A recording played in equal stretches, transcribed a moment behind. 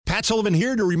Matt Sullivan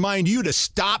here to remind you to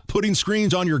stop putting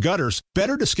screens on your gutters.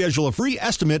 Better to schedule a free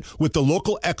estimate with the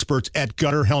local experts at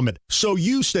Gutter Helmet so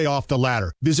you stay off the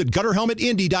ladder. Visit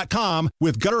GutterHelmetIndy.com.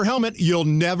 With Gutter Helmet, you'll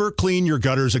never clean your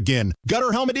gutters again.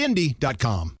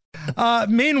 GutterHelmetIndy.com.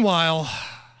 Meanwhile,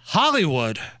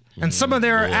 Hollywood and some of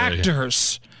their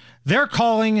actors, they're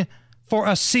calling for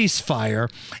a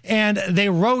ceasefire, and they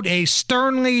wrote a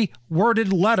sternly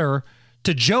worded letter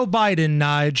to Joe Biden,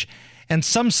 Nige, and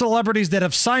some celebrities that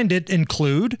have signed it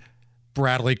include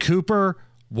Bradley Cooper,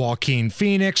 Joaquin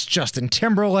Phoenix, Justin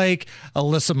Timberlake,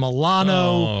 Alyssa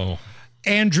Milano,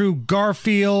 Andrew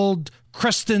Garfield,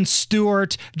 Kristen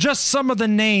Stewart, just some of the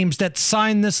names that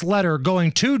signed this letter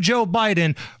going to Joe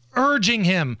Biden, urging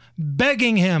him,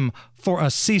 begging him for a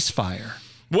ceasefire.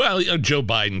 Well, Joe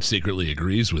Biden secretly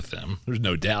agrees with them. There's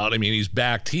no doubt. I mean,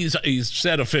 he's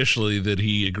said officially that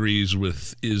he agrees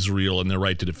with Israel and their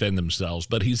right to defend themselves,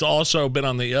 but he's also been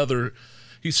on the other.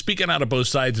 He's speaking out of both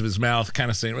sides of his mouth,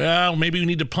 kind of saying, well, maybe we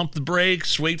need to pump the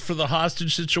brakes, wait for the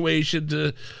hostage situation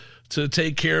to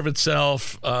take care of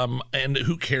itself. And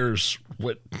who cares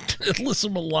what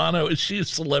Alyssa Milano, is she a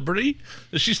celebrity?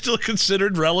 Is she still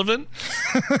considered relevant?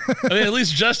 I mean, at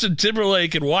least Justin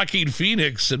Timberlake and Joaquin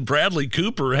Phoenix and Bradley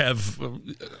Cooper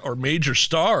are major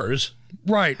stars.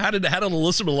 Right. How did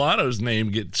Alyssa Milano's name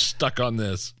get stuck on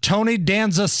this? Tony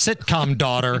Danza's sitcom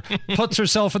daughter puts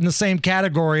herself in the same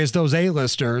category as those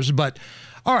A-listers. But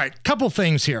all right, couple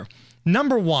things here.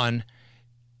 Number one,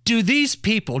 do these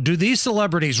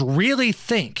celebrities really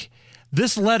think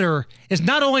this letter is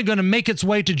not only going to make its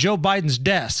way to Joe Biden's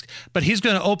desk, but he's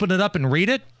going to open it up and read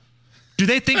it? Do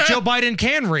they think Joe Biden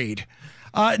can read?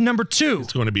 Number two.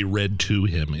 It's going to be read to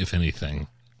him, if anything.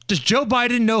 Does Joe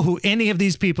Biden know who any of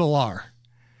these people are?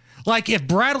 Like, if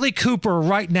Bradley Cooper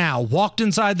right now walked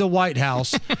inside the White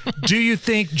House, do you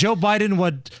think Joe Biden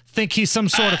would think he's some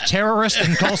sort of terrorist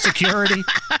and call security?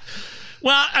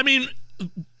 Well, I mean,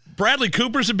 Bradley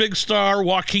Cooper's a big star.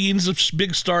 Joaquin's a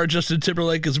big star. Justin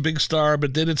Timberlake is a big star.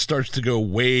 But then it starts to go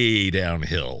way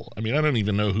downhill. I mean, I don't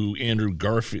even know who Andrew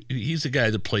Garfield. He's the guy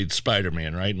that played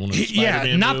Spider-Man, right? One of the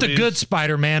Spider-Man not movies. The good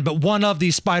Spider-Man, but one of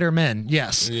these Spider-Men.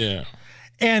 Yes. Yeah.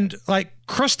 And like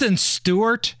Kristen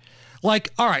Stewart, like,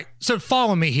 all right, so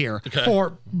follow me here. Okay.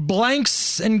 For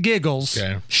blanks and giggles,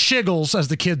 shiggles, as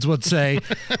the kids would say,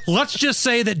 let's just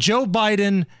say that Joe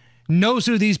Biden knows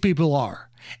who these people are.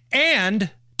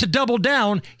 And to double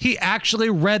down, he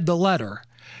actually read the letter.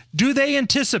 Do they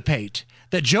anticipate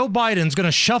that Joe Biden's going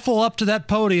to shuffle up to that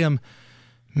podium?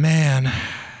 Man,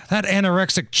 that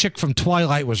anorexic chick from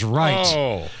Twilight was right.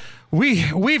 Oh.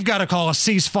 We've got to call a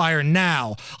ceasefire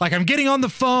now. Like, I'm getting on the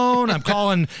phone. I'm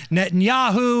calling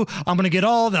Netanyahu. I'm going to get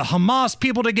all the Hamas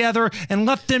people together and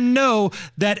let them know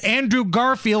that Andrew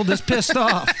Garfield is pissed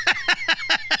off.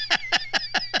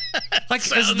 Like,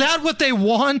 is that what they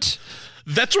want?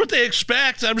 That's what they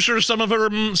expect. I'm sure some of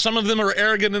them are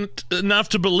arrogant enough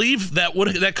to believe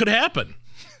that could happen.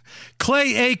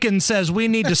 Clay Aiken says we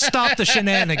need to stop the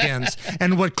shenanigans.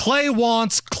 And what Clay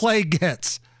wants, Clay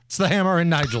gets. It's the Hammer and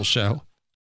Nigel Show.